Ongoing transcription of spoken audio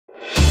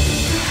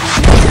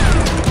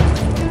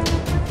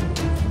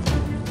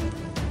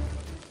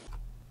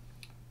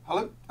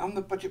I'm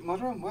the Budget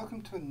Modeler and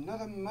welcome to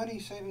another money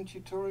saving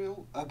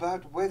tutorial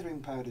about weathering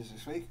powders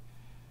this week,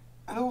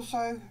 and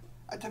also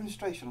a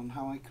demonstration on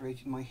how I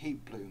created my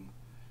heat bloom,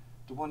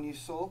 the one you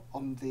saw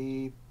on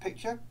the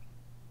picture.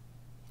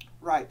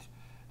 Right,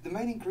 the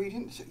main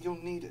ingredients that you'll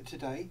need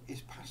today is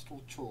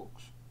Pastel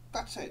Chalks.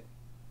 That's it.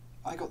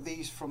 I got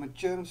these from a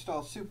German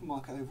style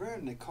supermarket over here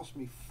and they cost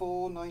me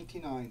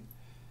 $4.99, and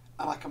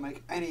I can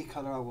make any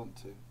colour I want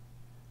to.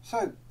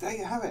 So there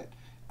you have it.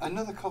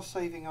 Another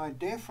cost-saving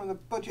idea from the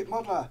Budget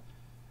Modeler.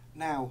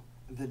 Now,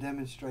 the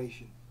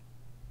demonstration.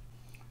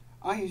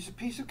 I use a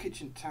piece of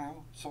kitchen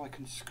towel so I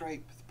can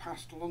scrape the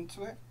pastel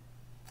onto it.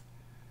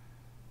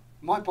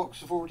 My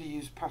box have already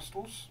used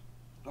pastels.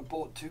 I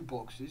bought 2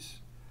 boxes.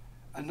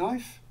 A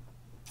knife.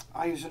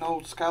 I use an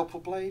old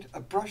scalpel blade,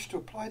 a brush to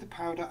apply the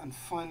powder, and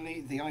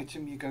finally the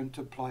item you're going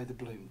to apply the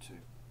bloom to.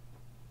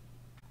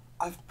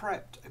 I've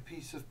prepped a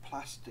piece of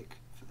plastic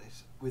for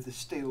this with a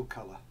steel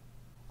colour.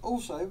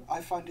 Also,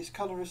 I find this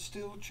colour of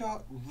steel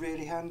chart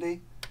really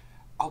handy.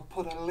 I'll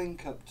put a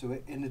link up to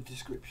it in the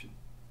description.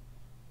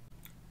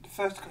 The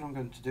first colour I'm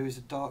going to do is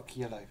a dark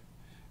yellow.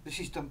 This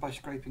is done by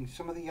scraping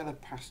some of the yellow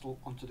pastel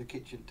onto the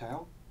kitchen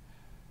towel.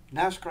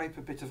 Now scrape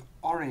a bit of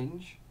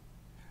orange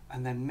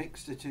and then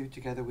mix the two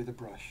together with a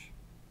brush.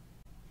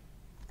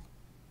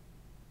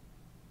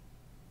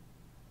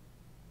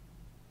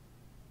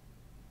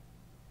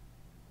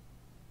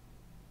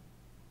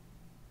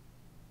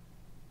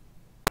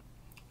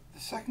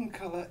 The second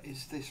colour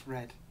is this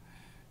red.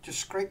 Just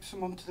scrape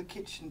some onto the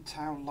kitchen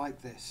towel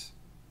like this.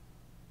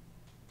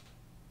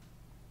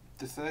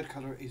 The third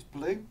colour is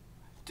blue.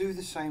 Do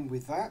the same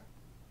with that.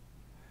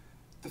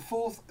 The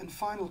fourth and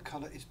final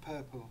colour is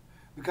purple.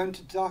 We're going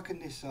to darken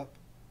this up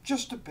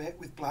just a bit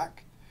with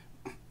black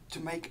to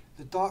make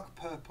the dark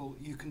purple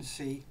you can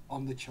see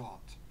on the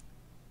chart.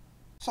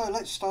 So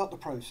let's start the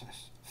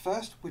process.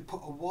 First, we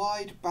put a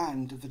wide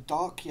band of the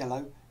dark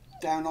yellow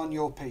down on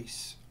your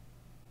piece.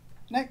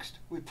 Next,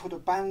 we put a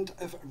band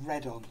of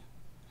red on.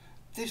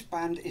 This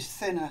band is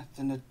thinner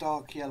than the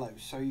dark yellow,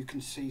 so you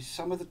can see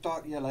some of the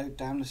dark yellow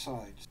down the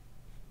sides.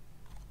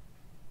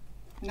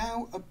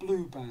 Now a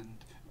blue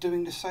band,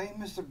 doing the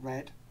same as the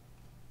red,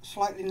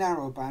 slightly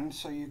narrower band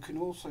so you can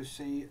also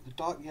see the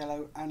dark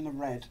yellow and the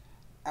red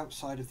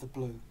outside of the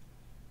blue.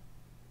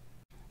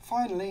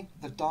 Finally,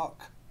 the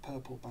dark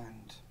purple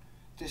band.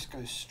 This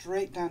goes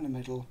straight down the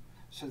middle,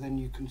 so then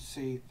you can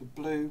see the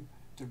blue,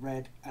 the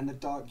red and the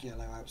dark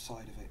yellow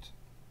outside of it.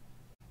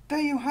 There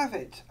you have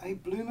it, a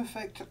bloom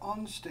effect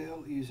on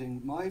steel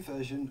using my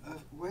version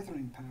of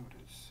weathering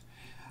powders.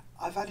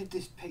 I've added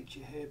this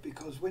picture here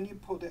because when you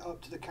put it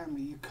up to the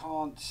camera you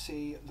can't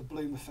see the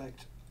bloom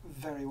effect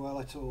very well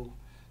at all.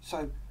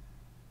 So,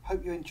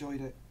 hope you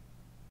enjoyed it.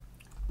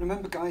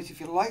 Remember guys, if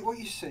you like what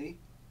you see,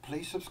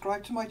 please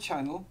subscribe to my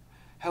channel,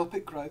 help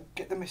it grow,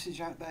 get the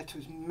message out there to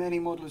as many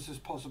modelers as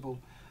possible.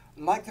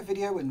 Like the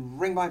video and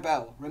ring my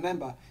bell.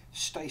 Remember,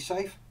 stay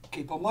safe,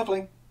 keep on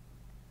modelling.